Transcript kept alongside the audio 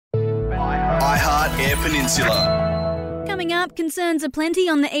iHeart Eyre Peninsula. Coming up, concerns are plenty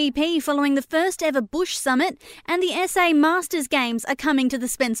on the EP following the first ever Bush Summit, and the SA Masters Games are coming to the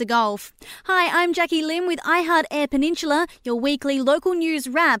Spencer Gulf. Hi, I'm Jackie Lim with iHeart Eyre Peninsula, your weekly local news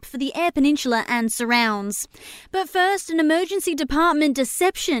wrap for the Eyre Peninsula and surrounds. But first, an emergency department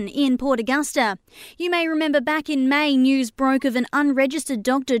deception in Port Augusta. You may remember back in May, news broke of an unregistered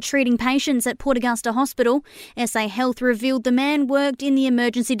doctor treating patients at Port Augusta Hospital. SA Health revealed the man worked in the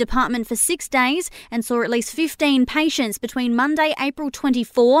emergency department for 6 days and saw at least 15 patients between Monday, April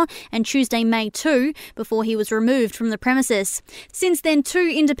 24 and Tuesday, May 2, before he was removed from the premises. Since then,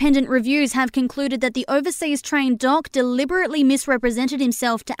 2 independent reviews have concluded that the overseas-trained doc deliberately misrepresented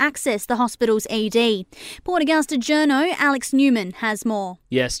himself to access the hospital's ED. Port Augusta journo Alex Newman has more.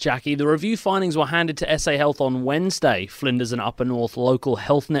 Yes, Jackie, the review findings were handed to SA Health on Wednesday. Flinders and Upper North Local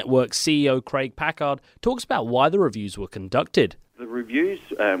Health Network CEO Craig Packard talks about why the reviews were conducted. The reviews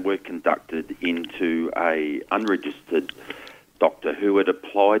were conducted into a unregistered doctor who had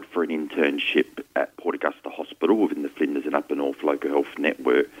applied for an internship at Port Augusta Hospital within the Flinders and Upper North Local Health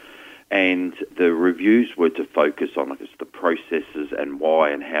Network. And the reviews were to focus on the processes and why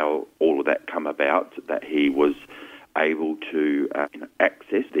and how all of that come about, that he was able to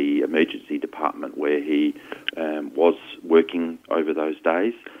access the emergency department where he was working over those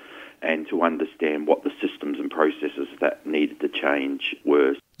days, and to understand what the systems and processes that needed to change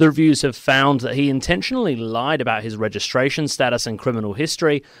were. The reviews have found that he intentionally lied about his registration status and criminal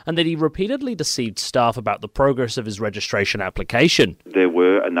history, and that he repeatedly deceived staff about the progress of his registration application. There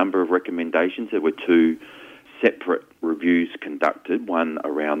were a number of recommendations. There were 2 separate reviews conducted, one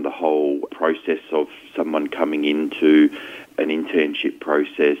around the whole process of someone coming into an internship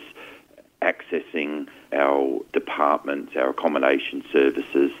process, accessing our departments, our accommodation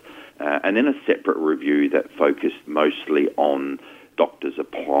services, and then a separate review that focused mostly on doctors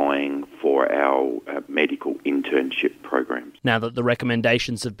applying for our medical internship programs. Now that the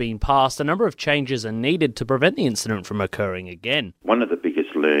recommendations have been passed, a number of changes are needed to prevent the incident from occurring again. One of the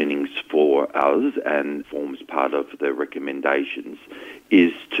biggest learnings for us, and forms part of the recommendations,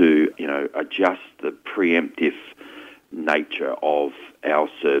 is to adjust the preemptive nature of our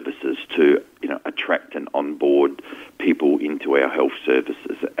services to attract and onboard people into our health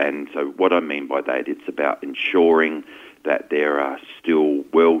services. And so what I mean by that, it's about ensuring that there are still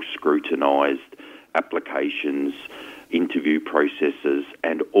well scrutinised applications, interview processes,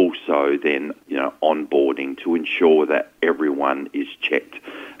 and also then onboarding to ensure that everyone is checked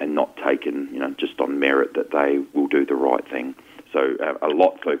and not taken just on merit that they will do the right thing. So a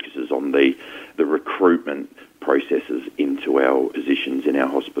lot focuses on the recruitment processes into our positions in our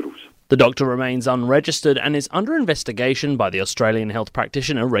hospitals. The doctor remains unregistered and is under investigation by the Australian Health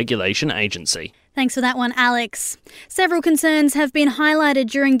Practitioner Regulation Agency. Thanks for that one, Alex. Several concerns have been highlighted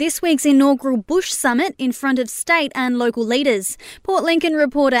during this week's inaugural Bush Summit in front of state and local leaders. Port Lincoln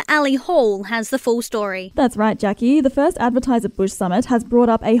reporter Ali Hall has the full story. That's right, Jackie. The first advertised Bush Summit has brought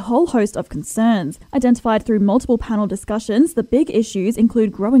up a whole host of concerns. Identified through multiple panel discussions, the big issues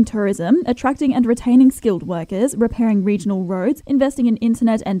include growing tourism, attracting and retaining skilled workers, repairing regional roads, investing in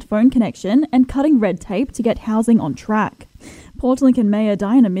internet and phone connection, and cutting red tape to get housing on track. Port Lincoln Mayor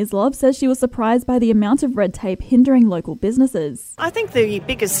Diana Mislov says she was surprised by the amount of red tape hindering local businesses. I think the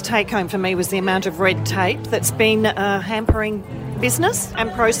biggest take-home for me was the amount of red tape that's been hampering business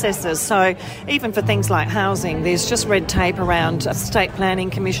and processes. So even for things like housing, there's just red tape around state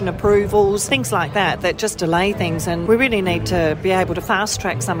planning commission approvals, things like that just delay things, and we really need to be able to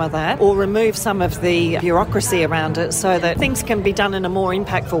fast-track some of that or remove some of the bureaucracy around it so that things can be done in a more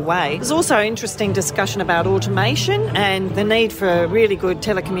impactful way. There's also interesting discussion about automation and the need for really good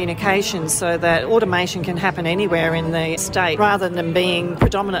telecommunications so that automation can happen anywhere in the state rather than being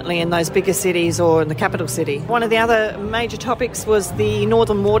predominantly in those bigger cities or in the capital city. One of the other major topics was the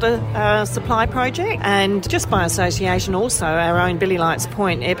Northern Water Supply Project, and just by association also our own Billy Lights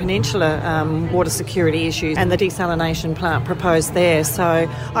Point Eyre Peninsula water security issues and the desalination plant proposed there. So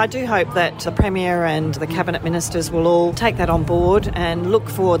I do hope that the Premier and the Cabinet Ministers will all take that on board and look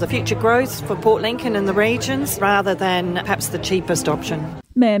for the future growth for Port Lincoln and the regions rather than perhaps the cheapest option.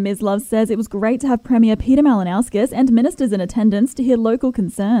 Mayor Mislov says it was great to have Premier Peter Malinauskas and ministers in attendance to hear local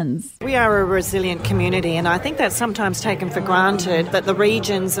concerns. We are a resilient community, and I think that's sometimes taken for granted that the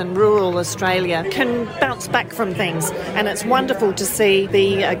regions and rural Australia can bounce back from things, and it's wonderful to see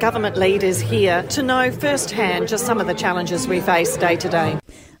the government leaders here to know firsthand just some of the challenges we face day to day.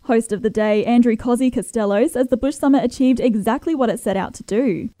 Host of the day, Andrew Costello, says the Bush Summit achieved exactly what it set out to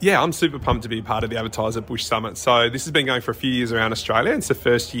do. Yeah, I'm super pumped to be part of the Advertiser Bush Summit. So this has been going for a few years around Australia. It's the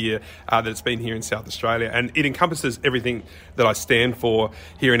first year that it's been here in South Australia, and it encompasses everything that I stand for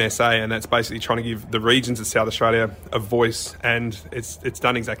here in SA, and that's basically trying to give the regions of South Australia a voice, and it's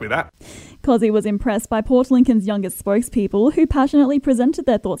done exactly that. Cozzy was impressed by Port Lincoln's youngest spokespeople who passionately presented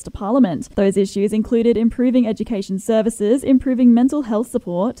their thoughts to Parliament. Those issues included improving education services, improving mental health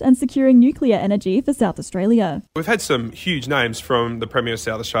support and securing nuclear energy for South Australia. We've had some huge names from the Premier of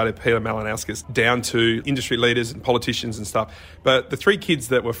South Australia, Peter Malinauskas, down to industry leaders and politicians and stuff. But the three kids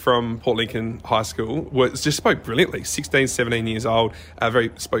that were from Port Lincoln High School just spoke brilliantly, 16, 17 years old,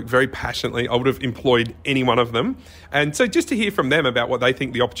 spoke very passionately. I would have employed any one of them. And so just to hear from them about what they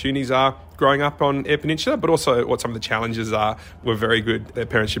think the opportunities are growing up on Eyre Peninsula, but also what some of the challenges are, were very good. Their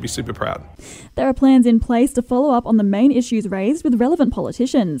parents should be super proud. There are plans in place to follow up on the main issues raised with relevant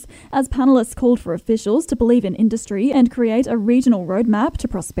politicians, as panellists called for officials to believe in industry and create a regional roadmap to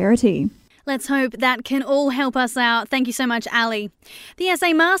prosperity. Let's hope that can all help us out. Thank you so much, Ali. The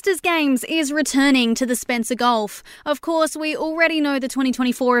SA Masters Games is returning to the Spencer Gulf. Of course, we already know the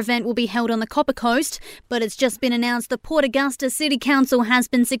 2024 event will be held on the Copper Coast, but it's just been announced the Port Augusta City Council has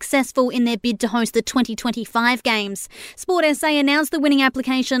been successful in their bid to host the 2025 Games. Sport SA announced the winning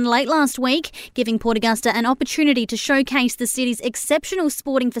application late last week, giving Port Augusta an opportunity to showcase the city's exceptional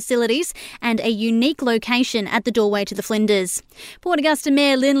sporting facilities and a unique location at the doorway to the Flinders. Port Augusta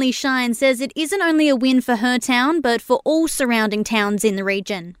Mayor Lindley Shine says it isn't only a win for her town, but for all surrounding towns in the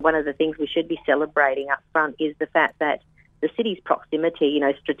region. One of the things we should be celebrating up front is the fact that the city's proximity,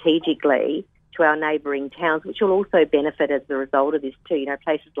 strategically to our neighbouring towns, which will also benefit as a result of this too.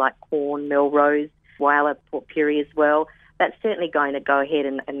 Places like Corn, Melrose, Whyalla, Port Pirie as well. That's certainly going to go ahead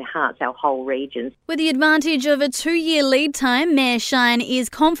and enhance our whole region. With the advantage of a 2-year lead time, Mayor Shine is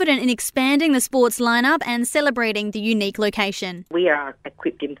confident in expanding the sports lineup and celebrating the unique location. We are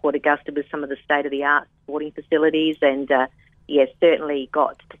equipped in Port Augusta with some of the state-of-the-art sporting facilities and, certainly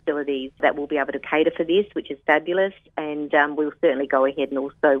got facilities that will be able to cater for this, which is fabulous. And we'll certainly go ahead and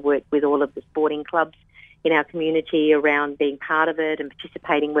also work with all of the sporting clubs in our community around being part of it and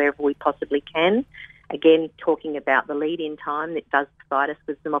participating wherever we possibly can. Again, talking about the lead-in time, it does provide us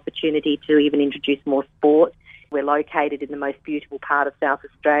with some opportunity to even introduce more sport. We're located in the most beautiful part of South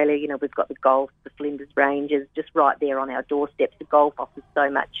Australia. We've got the Gulf, the Flinders Ranges, just right there on our doorsteps. The Gulf offers so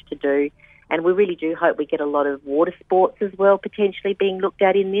much to do. And we really do hope we get a lot of water sports as well, potentially being looked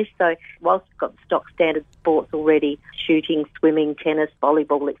at in this. So whilst we've got the stock standard sports already, shooting, swimming, tennis,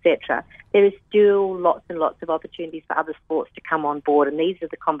 volleyball, etc., there is still lots and lots of opportunities for other sports to come on board, and these are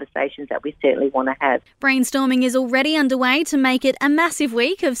the conversations that we certainly want to have. Brainstorming is already underway to make it a massive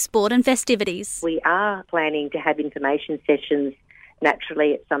week of sport and festivities. We are planning to have information sessions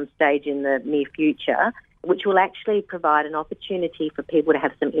naturally at some stage in the near future, which will actually provide an opportunity for people to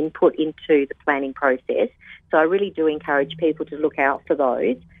have some input into the planning process. So I really do encourage people to look out for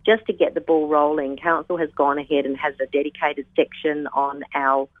those. Just to get the ball rolling, Council has gone ahead and has a dedicated section on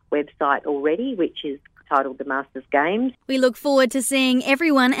our website already, which is titled The Masters Games. We look forward to seeing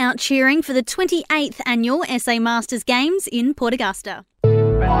everyone out cheering for the 28th Annual SA Masters Games in Port Augusta.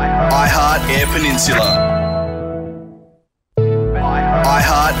 iHeart Eyre Peninsula.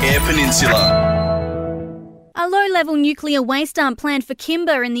 iHeart Eyre Peninsula. A low-level nuclear waste dump planned for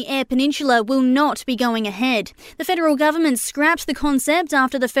Kimber in the Eyre Peninsula will not be going ahead. The federal government scrapped the concept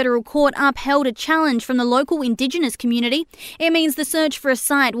after the federal court upheld a challenge from the local Indigenous community. It means the search for a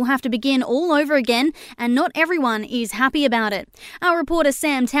site will have to begin all over again, and not everyone is happy about it. Our reporter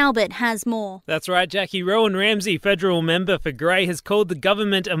Sam Talbot has more. That's right, Jackie. Rowan Ramsey, federal member for Grey, has called the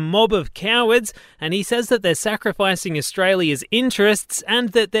government a mob of cowards, and he says that they're sacrificing Australia's interests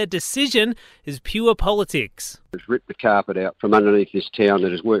and that their decision is pure politics. It's ripped the carpet out from underneath this town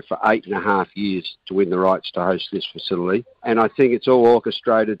that has worked for 8.5 years to win the rights to host this facility. And I think it's all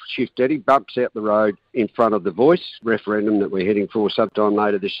orchestrated. Shift Eddie bumps out the road in front of the Voice referendum that we're heading for sometime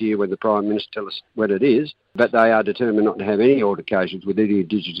later this year when the Prime Minister tells us when it is. But they are determined not to have any altercations with any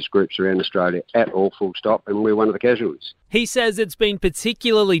Indigenous groups around Australia at all, full stop, and we're one of the casualties. He says it's been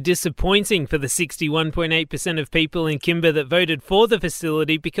particularly disappointing for the 61.8% of people in Kimber that voted for the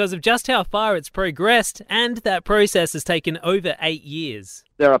facility because of just how far it's progressed, and that process has taken over 8 years.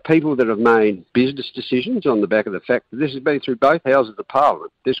 There are people that have made business decisions on the back of the fact that this has been through both houses of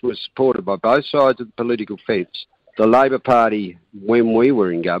Parliament. This was supported by both sides of the political fence. The Labor Party, when we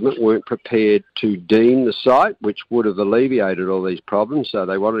were in government, weren't prepared to deem the site, which would have alleviated all these problems, so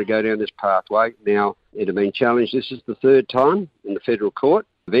they wanted to go down this pathway. Now, it had been challenged. This is the third time in the federal court.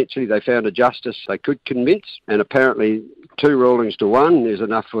 Eventually, they found a justice they could convince, and apparently 2 rulings to 1 is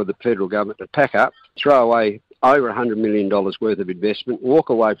enough for the federal government to pack up, throw away over $100 million worth of investment, walk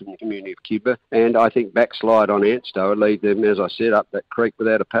away from the community of Kimber, and I think backslide on Anstow and leave them, as I said, up that creek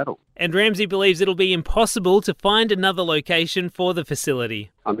without a paddle. And Ramsey believes it'll be impossible to find another location for the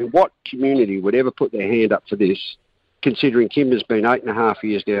facility. I mean, what community would ever put their hand up for this, considering Kimber's been 8.5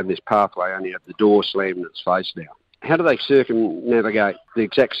 years down this pathway, only have the door slammed in its face now? How do they circumnavigate the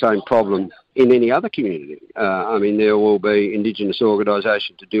exact same problem in any other community? I mean, there will be Indigenous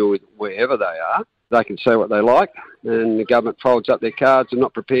organisations to deal with wherever they are. They can say what they like, and the government folds up their cards and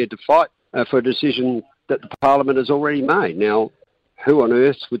not prepared to fight for a decision that the Parliament has already made. Now, who on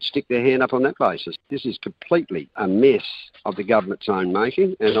earth would stick their hand up on that basis? This is completely a mess of the government's own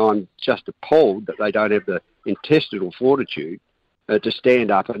making, and I'm just appalled that they don't have the intestinal fortitude to stand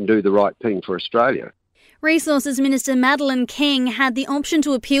up and do the right thing for Australia. Resources Minister Madeleine King had the option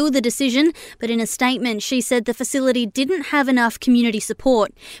to appeal the decision, but in a statement she said the facility didn't have enough community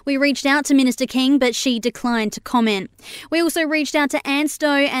support. We reached out to Minister King, but she declined to comment. We also reached out to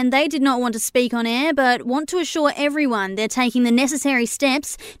Anstow and they did not want to speak on air, but want to assure everyone they're taking the necessary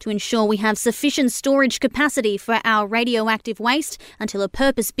steps to ensure we have sufficient storage capacity for our radioactive waste until a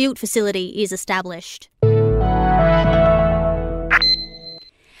purpose-built facility is established.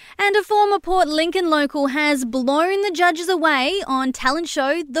 And a former Port Lincoln local has blown the judges away on talent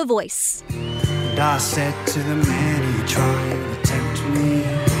show The Voice. And I said to the man he tried to tempt me,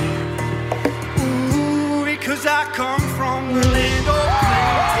 ooh, because I come from the land of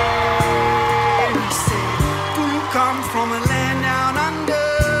plenty. He said, do you come from a land down under?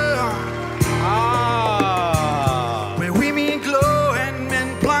 Where women glow and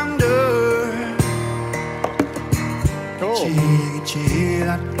men plunder. Cool. Did you hear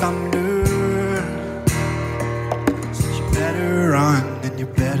that thunder? Said you better run and you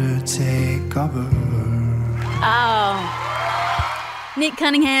better take cover. Nick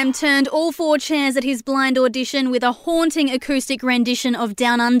Cunningham turned all 4 chairs at his blind audition with a haunting acoustic rendition of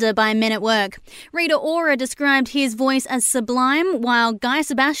Down Under by Men at Work. Rita Ora described his voice as sublime, while Guy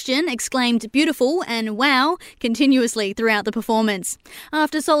Sebastian exclaimed beautiful and wow continuously throughout the performance.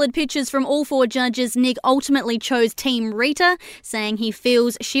 After solid pitches from all 4 judges, Nick ultimately chose Team Rita, saying he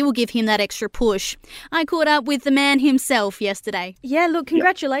feels she will give him that extra push. I caught up with the man himself yesterday. Yeah, look,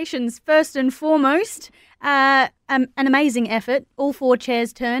 congratulations first and foremost. An amazing effort. All 4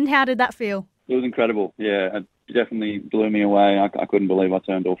 chairs turned. How did that feel? It was incredible. Yeah, it definitely blew me away. I couldn't believe I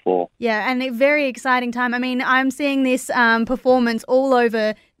turned all 4. Yeah, and a very exciting time. I mean, I'm seeing this performance all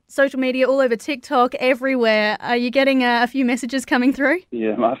over social media, all over TikTok, everywhere. Are you getting a few messages coming through?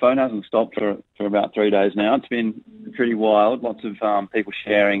 Yeah, my phone hasn't stopped for about 3 days now. It's been pretty wild. Lots of people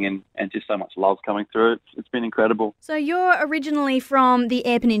sharing and just so much love coming through. It's been incredible. So you're originally from the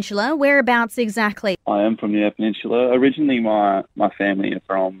Eyre Peninsula. Whereabouts exactly? I am from the Eyre Peninsula. Originally, my family are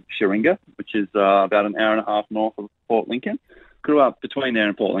from Shiringa, which is about an hour and a half north of Port Lincoln. Grew up between there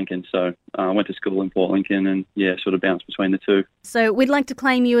and Port Lincoln, so I went to school in Port Lincoln and, sort of bounced between the two. So we'd like to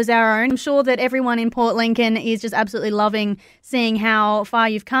claim you as our own. I'm sure that everyone in Port Lincoln is just absolutely loving seeing how far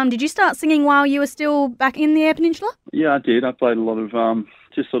you've come. Did you start singing while you were still back in the Eyre Peninsula? Yeah, I did. I played a lot of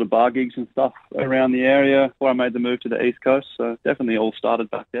just sort of bar gigs and stuff around the area before I made the move to the East Coast, so definitely all started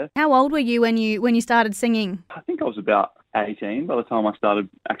back there. How old were you when you started singing? I think I was about 18 by the time I started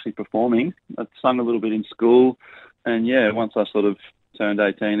actually performing. I sung a little bit in school. And once I sort of turned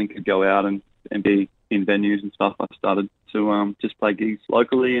 18 and could go out and be in venues and stuff, I started to just play gigs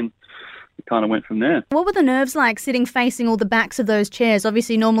locally and it kind of went from there. What were the nerves like sitting facing all the backs of those chairs?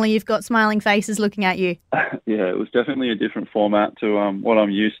 Obviously, normally you've got smiling faces looking at you. Yeah, it was definitely a different format to what I'm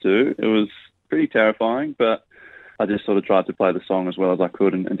used to. It was pretty terrifying, but I just sort of tried to play the song as well as I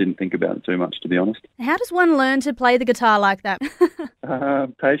could and didn't think about it too much, to be honest. How does one learn to play the guitar like that?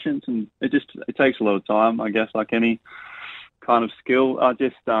 Patience, and it takes a lot of time, I guess, like any kind of skill. I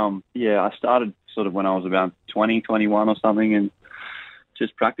started sort of when I was about 20, 21 or something, and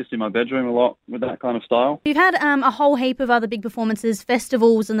just practiced in my bedroom a lot with that kind of style. You've had a whole heap of other big performances,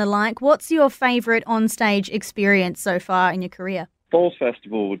 festivals and the like. What's your favourite onstage experience so far in your career? Falls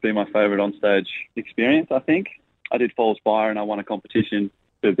Festival would be my favourite onstage experience, I think. I did Falls Byron. I won a competition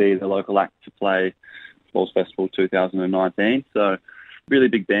to be the local act to play Falls Festival 2019. So really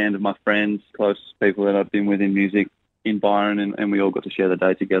big band of my friends, close people that I've been with in music in Byron, and we all got to share the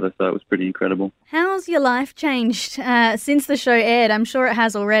day together, so it was pretty incredible. How's your life changed since the show aired? I'm sure it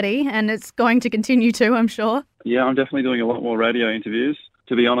has already, and it's going to continue to, I'm sure. Yeah, I'm definitely doing a lot more radio interviews.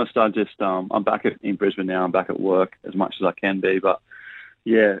 To be honest, I'm back in Brisbane now. I'm back at work as much as I can be, but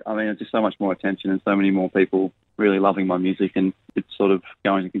yeah, I mean, it's just so much more attention and so many more people really loving my music, and it's sort of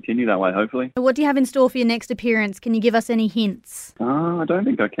going to continue that way, hopefully. What do you have in store for your next appearance? Can you give us any hints? I don't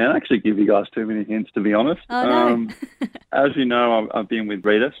think I can actually give you guys too many hints, to be honest. Oh, no. As you know, I've been with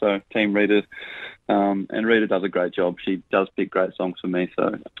Rita, so Team Rita, and Rita does a great job. She does pick great songs for me,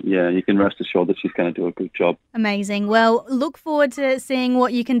 so yeah, you can rest assured that she's going to do a good job. Amazing. Well, look forward to seeing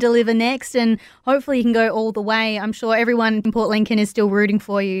what you can deliver next, and hopefully you can go all the way. I'm sure everyone in Port Lincoln is still rooting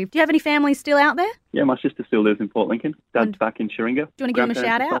for you. Do you have any family still out there? Yeah, my sister still lives in Port Lincoln. Dad's back in Shiringa. Do you want to give him a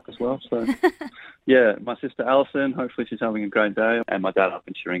shout out? As well, so. Yeah, my sister Alison, hopefully she's having a great day, and my dad up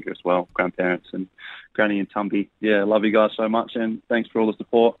in Shiringa as well, grandparents and Granny and Tumby. Yeah, love you guys so much, and thanks for all the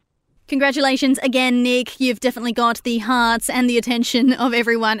support. Congratulations again, Nick. You've definitely got the hearts and the attention of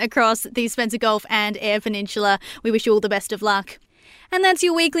everyone across the Spencer Gulf and Eyre Peninsula. We wish you all the best of luck. And that's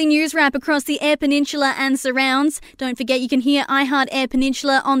your weekly news wrap across the Eyre Peninsula and surrounds. Don't forget you can hear iHeart Eyre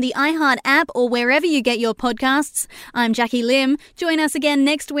Peninsula on the iHeart app or wherever you get your podcasts. I'm Jackie Lim. Join us again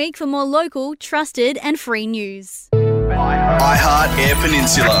next week for more local, trusted and free news. iHeart Eyre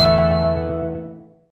Peninsula.